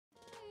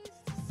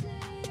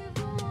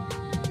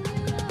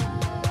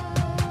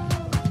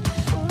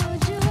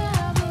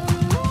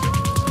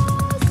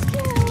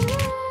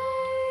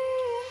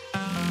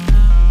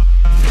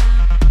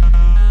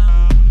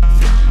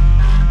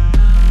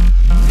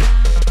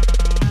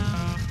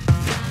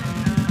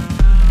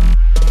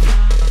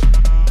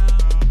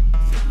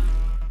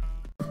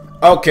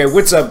Okay,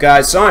 what's up,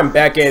 guys? So I'm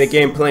back at it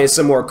again playing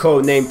some more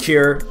Codename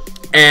Cure,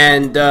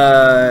 and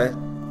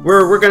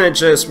we're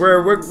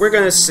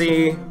gonna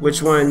see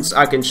which ones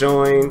I can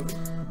join.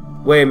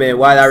 Wait a minute,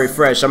 why did I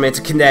refresh? I meant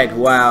to connect.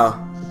 Wow.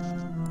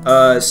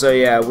 So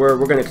yeah,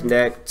 we're gonna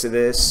connect to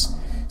this,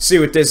 see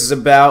what this is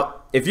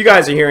about. If you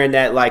guys are hearing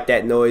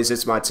that noise,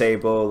 it's my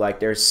table. Like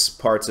there's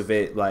parts of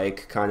it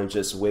like kind of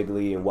just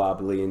wiggly and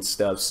wobbly and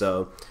stuff.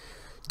 So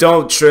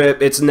don't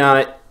trip. It's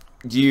not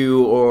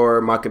you or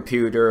my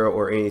computer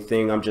or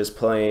anything. I'm just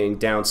playing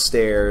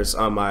downstairs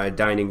on my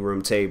dining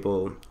room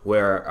table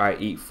where I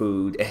eat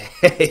food.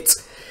 I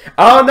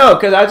don't know,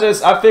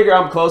 cause I figure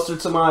I'm closer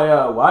to my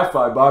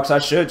Wi-Fi box. I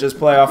should just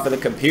play off of the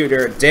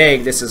computer.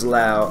 Dang, this is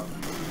loud.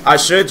 I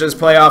should just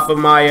play off of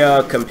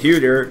my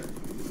computer.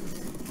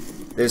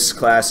 This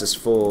class is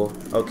full.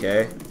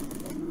 Okay.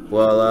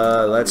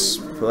 Well, let's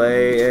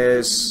play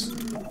as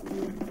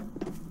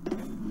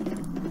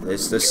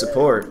the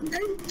support.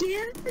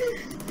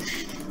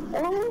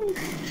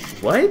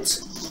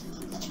 What?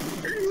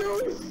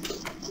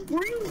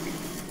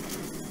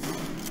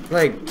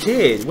 Like,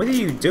 kid, what are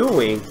you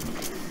doing?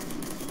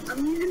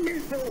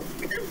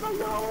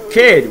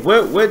 Kid,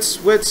 what's,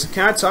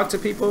 can I talk to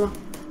people?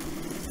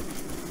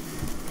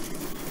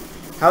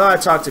 How do I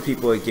talk to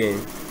people again?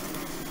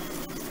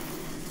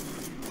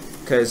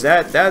 Cause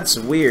that's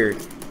weird.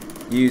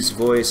 Use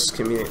voice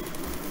communicate.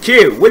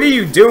 Kid, what are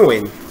you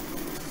doing?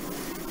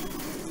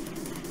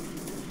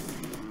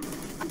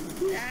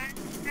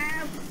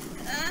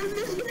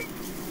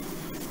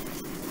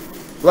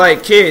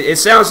 Like, kid, it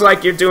sounds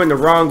like you're doing the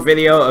wrong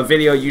video, a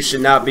video you should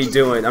not be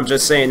doing. I'm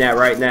just saying that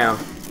right now.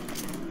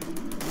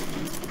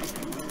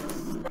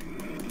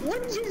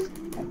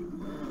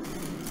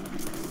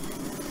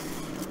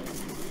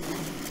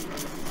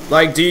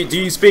 Like, do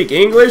you speak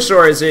English,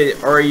 or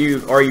are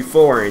you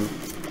foreign?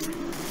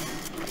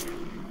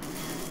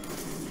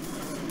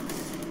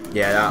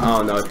 Yeah, I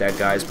don't know what that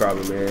guy's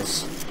problem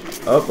is.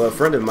 Oh, a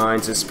friend of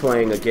mine's is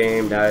playing a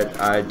game that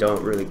I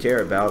don't really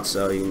care about,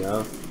 so you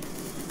know.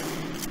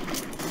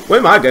 When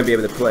am I gonna be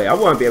able to play? I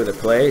want to be able to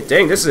play.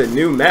 Dang, this is a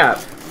new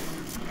map.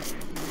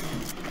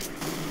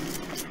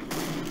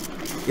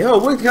 Yo,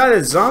 what kind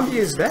of zombie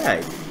is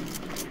that?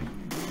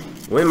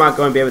 When am I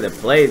going to be able to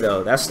play,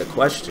 though? That's the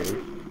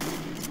question.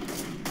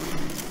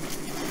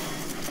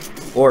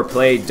 Or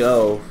play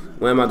dough.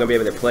 When am I going to be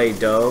able to play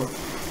dough?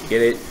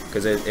 Get it?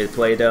 Because it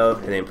play dough,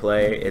 and then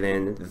play, and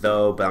then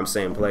though, but I'm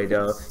saying play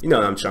dough. You know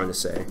what I'm trying to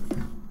say.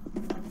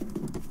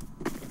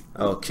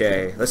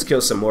 Okay, let's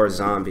kill some more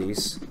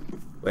zombies.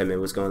 Wait a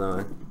minute, what's going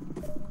on?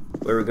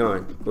 Where are we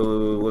going?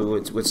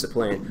 What's the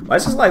plan? Why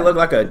does this like look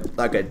like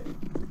a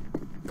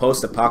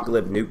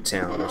post-apocalyptic nuke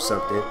town or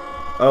something?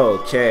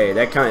 Okay,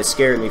 that kind of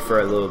scared me for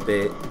a little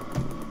bit.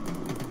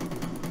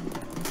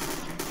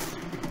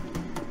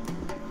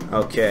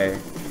 Okay.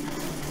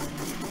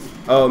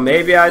 Oh,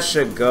 maybe I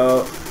should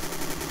go.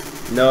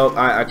 Nope,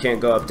 I can't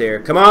go up there.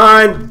 Come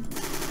on!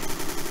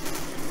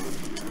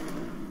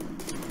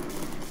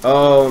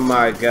 Oh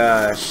my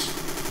gosh.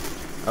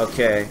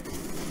 Okay.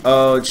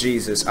 Oh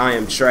Jesus, I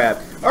am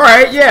trapped.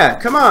 Alright, yeah,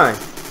 come on.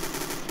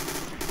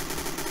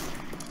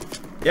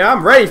 Yeah,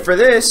 I'm ready for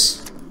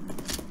this.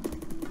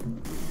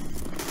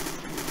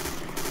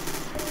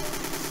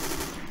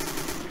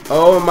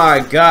 Oh my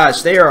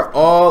gosh, they are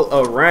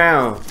all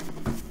around.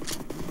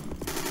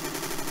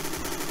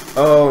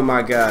 Oh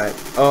my god.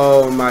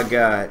 Oh my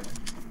god.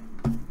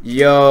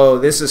 Yo,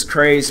 this is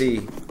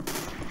crazy.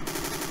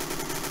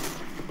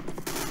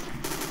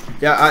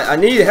 Yeah, I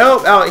need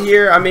help out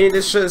here. I mean,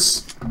 it's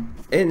just...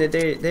 And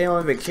they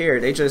don't even care.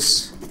 They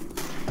just...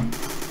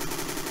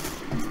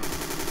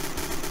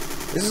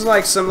 This is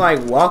like some like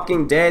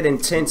Walking Dead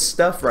intense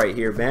stuff right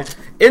here, man.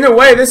 In a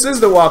way, this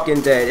is the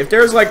Walking Dead. If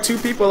there was like 2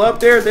 people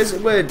up there, this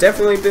would have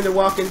definitely been the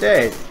Walking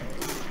Dead.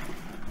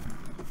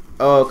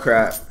 Oh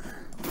crap.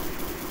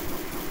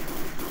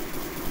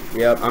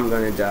 Yep, I'm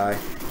gonna die.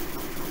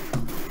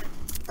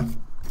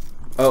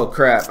 Oh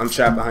crap, I'm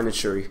trapped behind the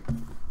tree.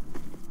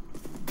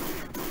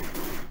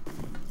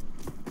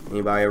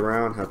 Anybody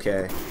around?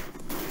 Okay.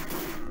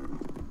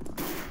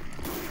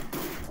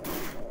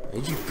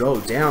 Where'd you go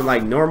down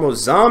like normal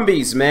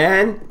zombies,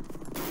 man?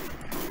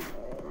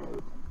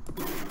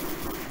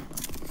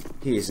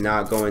 He is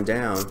not going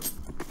down.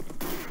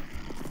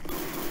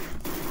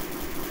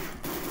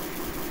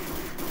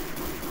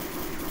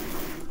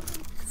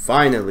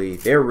 Finally,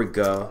 there we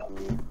go.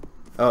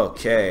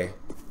 Okay.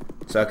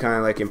 So I kind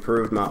of like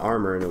improved my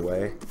armor in a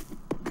way.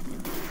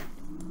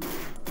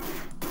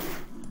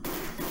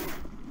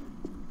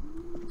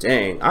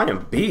 Dang, I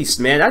am beast,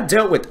 man. I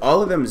dealt with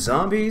all of them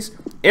zombies.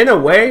 In a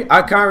way,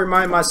 I kind of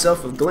remind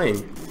myself of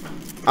GLEN.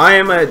 I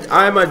am a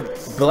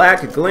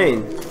black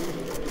GLEN.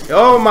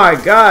 Oh my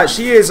gosh,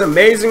 he is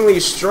amazingly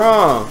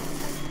strong.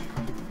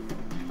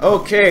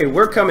 Okay,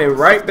 we're coming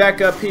right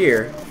back up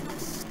here.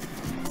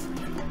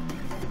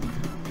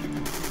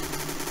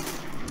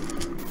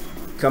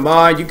 Come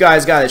on, you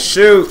guys gotta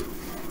shoot.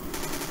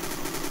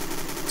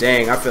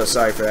 Dang, I feel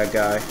sorry for that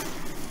guy.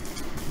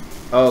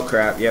 Oh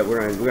crap! Yeah, we're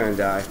gonna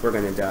die. We're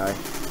gonna die.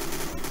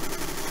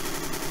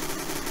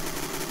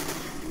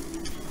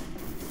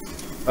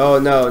 Oh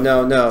no,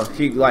 no, no.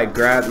 He like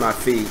grabbed my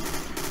feet.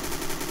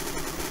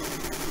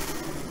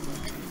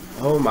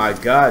 Oh my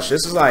gosh,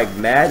 this is like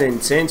mad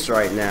intense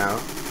right now.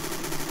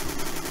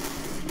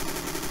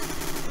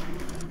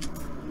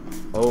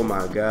 Oh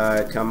my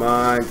god, come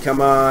on,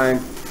 come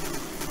on.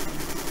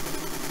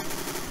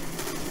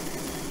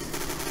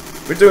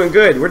 We're doing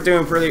good, we're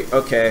doing pretty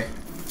okay.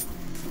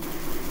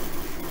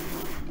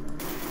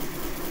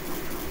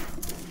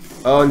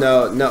 Oh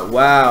no, no,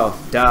 wow,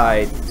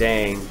 died,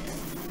 dang.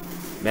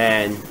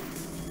 Man,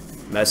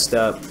 messed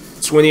up.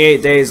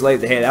 28 Days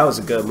Later, hey, that was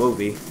a good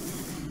movie.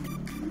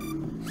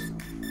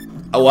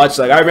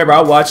 I remember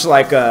I watched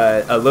like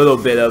a little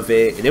bit of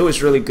it, and it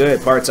was really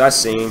good, parts I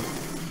seen.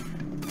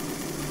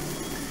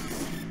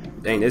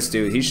 Dang, this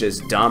dude, he's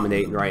just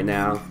dominating right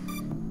now.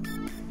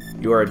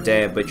 You are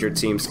dead, but your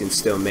teams can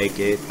still make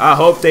it. I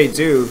hope they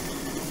do.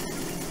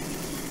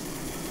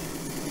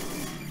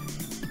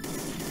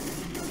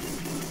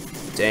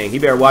 Dang, he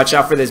better watch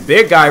out for this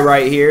big guy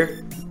right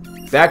here.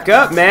 Back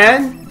up,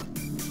 man.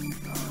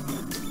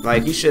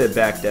 Like, he should have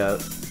backed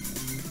up.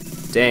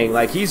 Dang,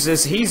 like,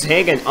 he's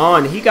hanging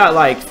on. He got,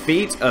 like,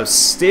 feet of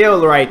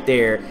steel right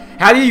there.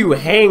 How do you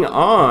hang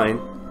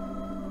on?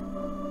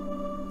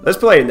 Let's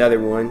play another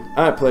one.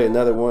 I'll play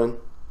another one.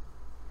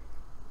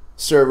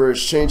 Server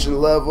is changing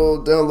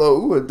level.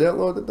 Download. Ooh,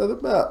 download another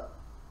map.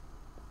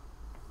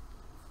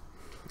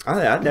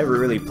 I never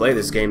really played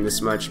this game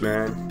this much,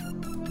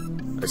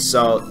 man.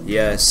 Assault,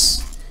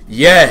 yes.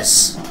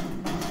 Yes!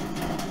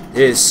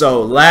 It is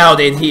so loud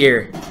in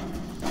here.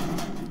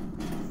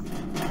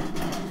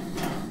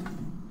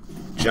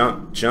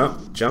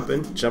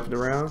 Jumping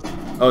around.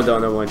 Oh,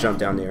 don't want to jump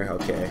down there.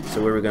 Okay,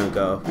 so where are we gonna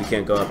go? We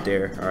can't go up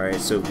there. All right,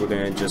 so we're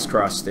gonna just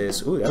cross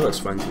this. Ooh, that looks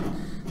fun.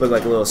 Look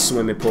like a little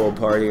swimming pool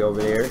party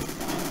over there.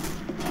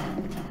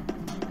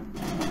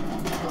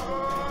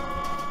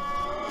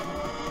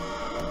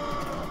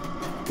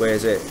 Where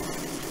is it?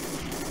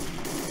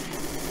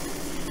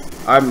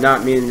 I'm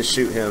not meaning to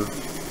shoot him.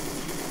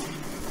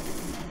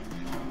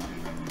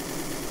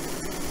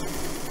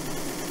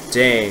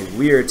 Dang,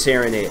 we are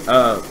tearing it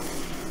up.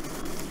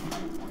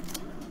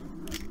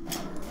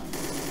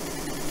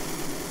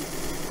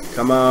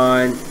 Come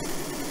on.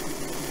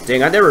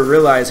 Dang, I never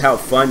realized how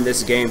fun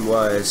this game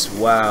was.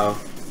 Wow.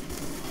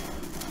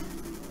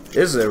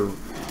 This is a...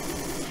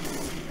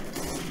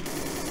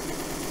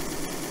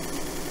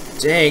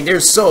 Dang,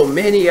 there's so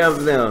many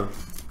of them.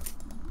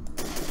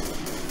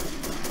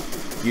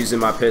 Using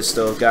my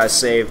pistol. Gotta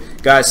save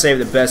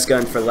the best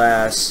gun for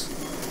last.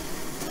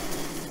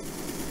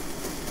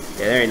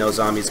 Yeah, there ain't no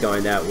zombies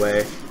going that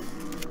way.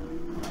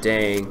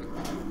 Dang.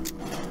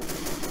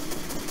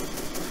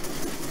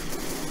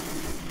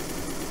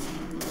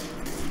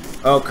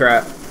 Oh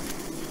crap.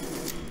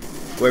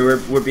 Wait,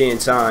 we're being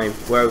timed.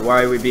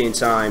 Why are we being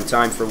timed?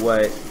 Time for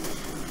what?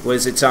 What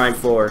is it time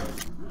for?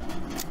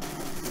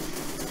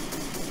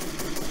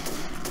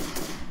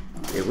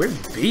 Yeah, we're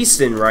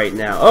beasting right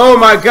now. Oh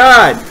my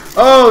god!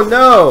 Oh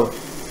no!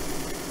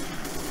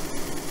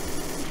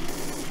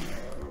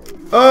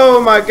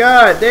 Oh my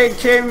god! They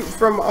came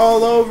from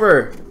all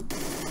over.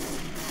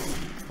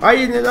 I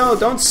didn't know.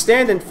 Don't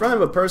stand in front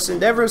of a person.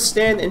 Never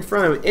stand in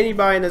front of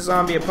anybody in a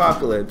zombie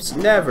apocalypse.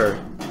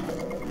 Never.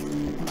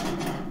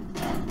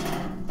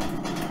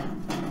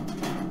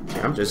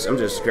 I'm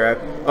just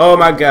grabbing. Oh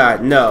my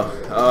god, no.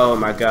 Oh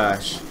my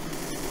gosh.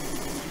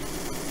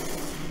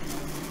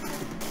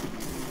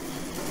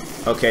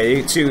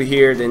 Okay, the two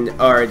here, then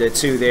are the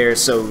two there,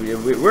 so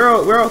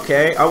we're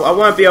okay. I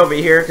want to be over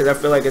here because I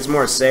feel like it's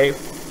more safe.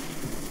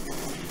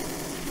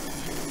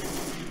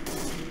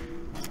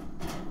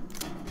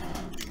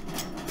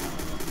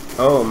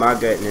 Oh my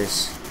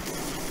goodness.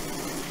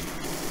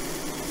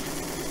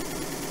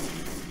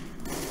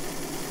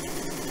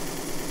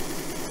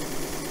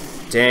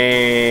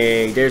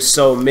 Dang, there's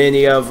so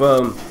many of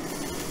them.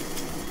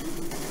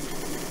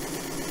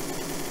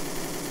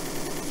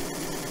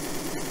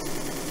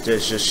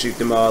 Just shoot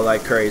them all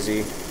like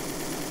crazy.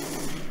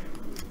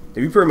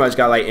 We pretty much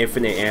got like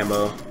infinite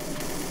ammo.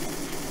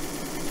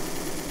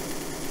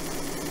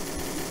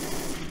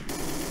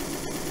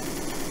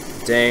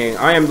 Dang,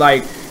 I am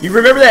like, you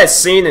remember that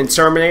scene in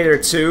Terminator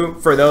 2?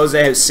 For those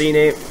that have seen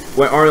it,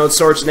 when Arnold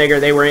Schwarzenegger,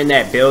 they were in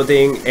that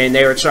building and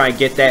they were trying to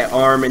get that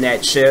arm and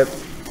that chip.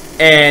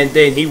 And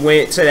then he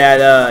went to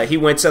that, he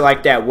went to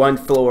like that one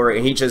floor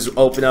and he just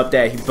opened up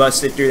that, he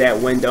busted through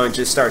that window and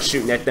just started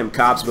shooting at them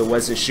cops, but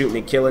wasn't shooting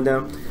and killing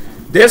them.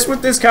 This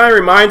what this kind of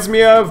reminds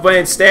me of, but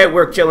instead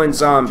we're killing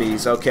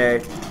zombies,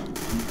 okay?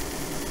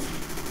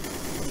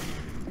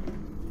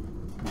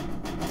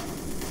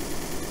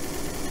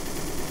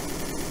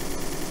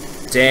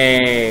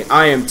 Dang,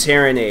 I am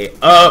tearing it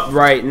up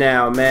right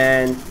now,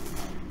 man.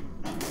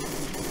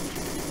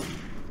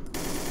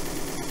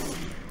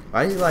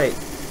 Why is he like...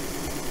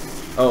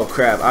 Oh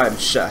crap, I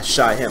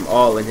shot him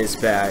all in his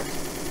back.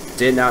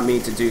 Did not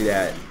mean to do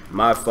that.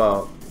 My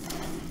fault.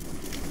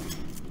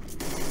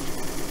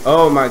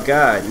 Oh my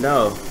god,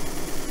 no.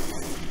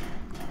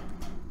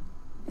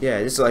 Yeah,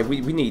 it's like we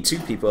need two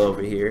people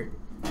over here.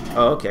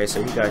 Oh, okay,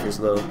 so he got his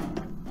little...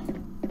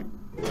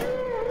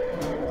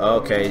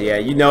 Okay, yeah,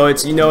 you know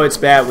it's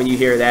bad when you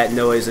hear that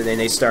noise and then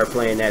they start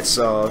playing that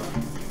song.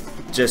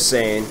 Just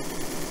saying.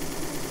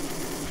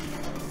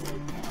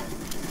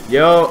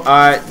 Yo,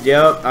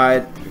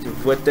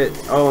 what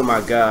the? Oh my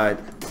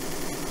god.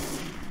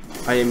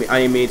 I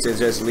didn't mean to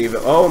just leave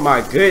it. Oh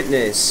my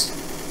goodness.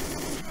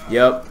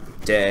 Yup,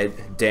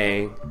 dead.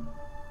 Dang.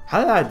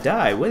 How did I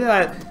die? What did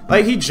I?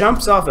 Like, he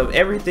jumps off of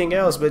everything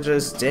else, but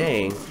just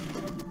dang.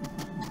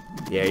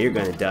 Yeah, you're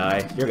gonna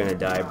die. You're gonna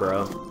die,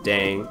 bro.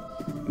 Dang.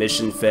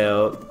 Mission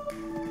failed.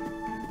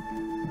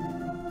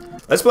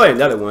 Let's play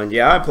another one.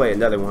 Yeah, I'll play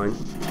another one.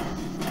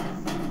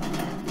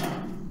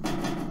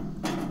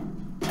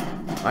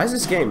 Why is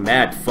this game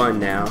mad fun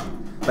now?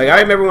 Like,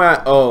 I remember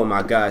when oh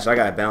my gosh, I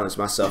gotta balance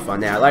myself on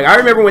that. Like, I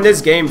remember when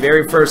this game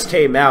very first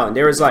came out and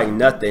there was like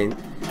nothing.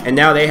 And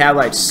now they have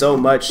like so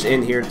much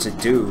in here to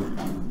do.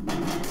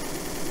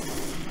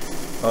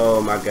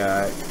 Oh my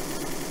god.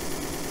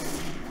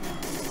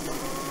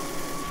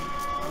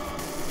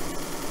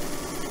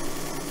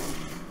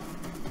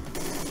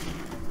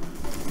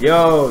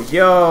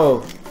 Yo.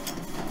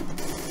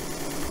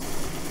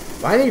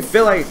 Why do you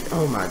feel like,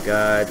 oh my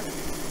god.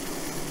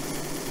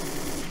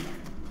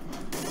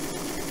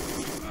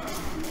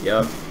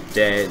 Yup,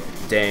 dead.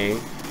 Dang.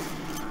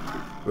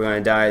 We're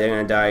gonna die. They're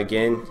gonna die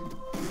again.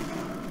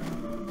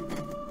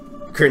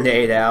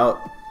 Grenade out.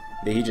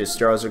 Then he just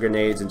throws the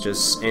grenades and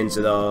just ends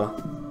it all.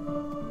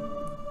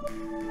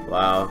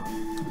 Wow.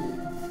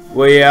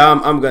 Well, yeah,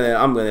 I'm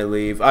gonna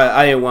leave.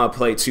 I didn't want to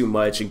play too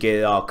much and get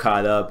it all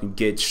caught up and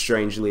get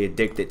strangely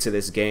addicted to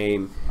this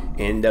game.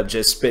 End up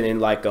just spending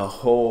like a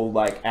whole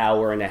like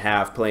hour and a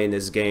half playing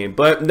this game.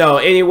 But no,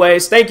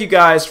 anyways, thank you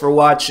guys for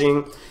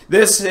watching.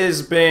 This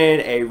has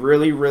been a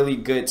really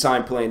good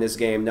time playing this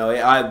game. No,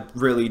 I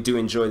really do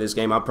enjoy this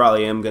game. I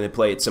probably am gonna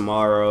play it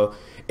tomorrow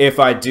if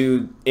I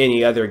do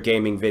any other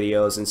gaming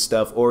videos and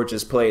stuff, or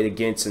just play it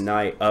again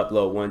tonight,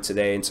 upload one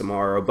today and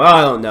tomorrow. But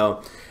I don't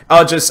know.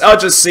 I'll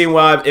just see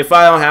what if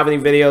I don't have any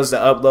videos to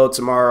upload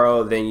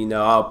tomorrow, then you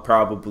know I'll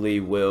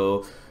probably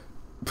will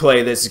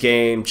play this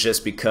game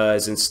just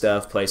because and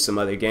stuff, play some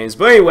other games.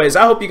 But anyways,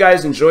 I hope you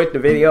guys enjoyed the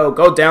video.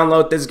 Go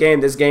download this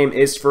game. This game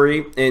is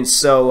free, and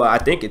so I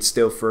think it's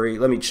still free.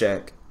 Let me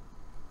check,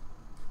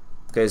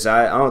 because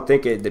I don't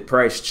think the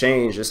price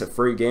changed. It's a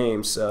free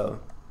game,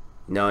 so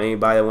you know,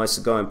 anybody that wants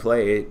to go and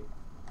play it.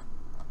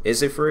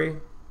 Is it free?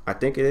 I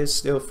think it is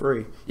still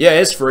free. Yeah,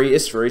 it's free.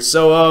 It's free.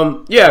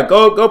 So yeah,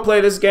 go play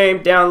this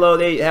game.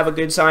 Download it. Have a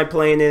good time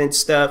playing it and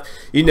stuff.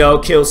 You know,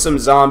 kill some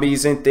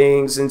zombies and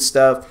things and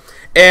stuff.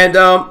 And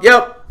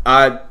yep.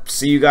 I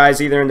see you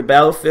guys either in the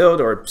battlefield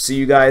or see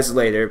you guys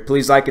later.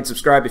 Please like and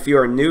subscribe if you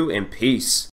are new, and peace.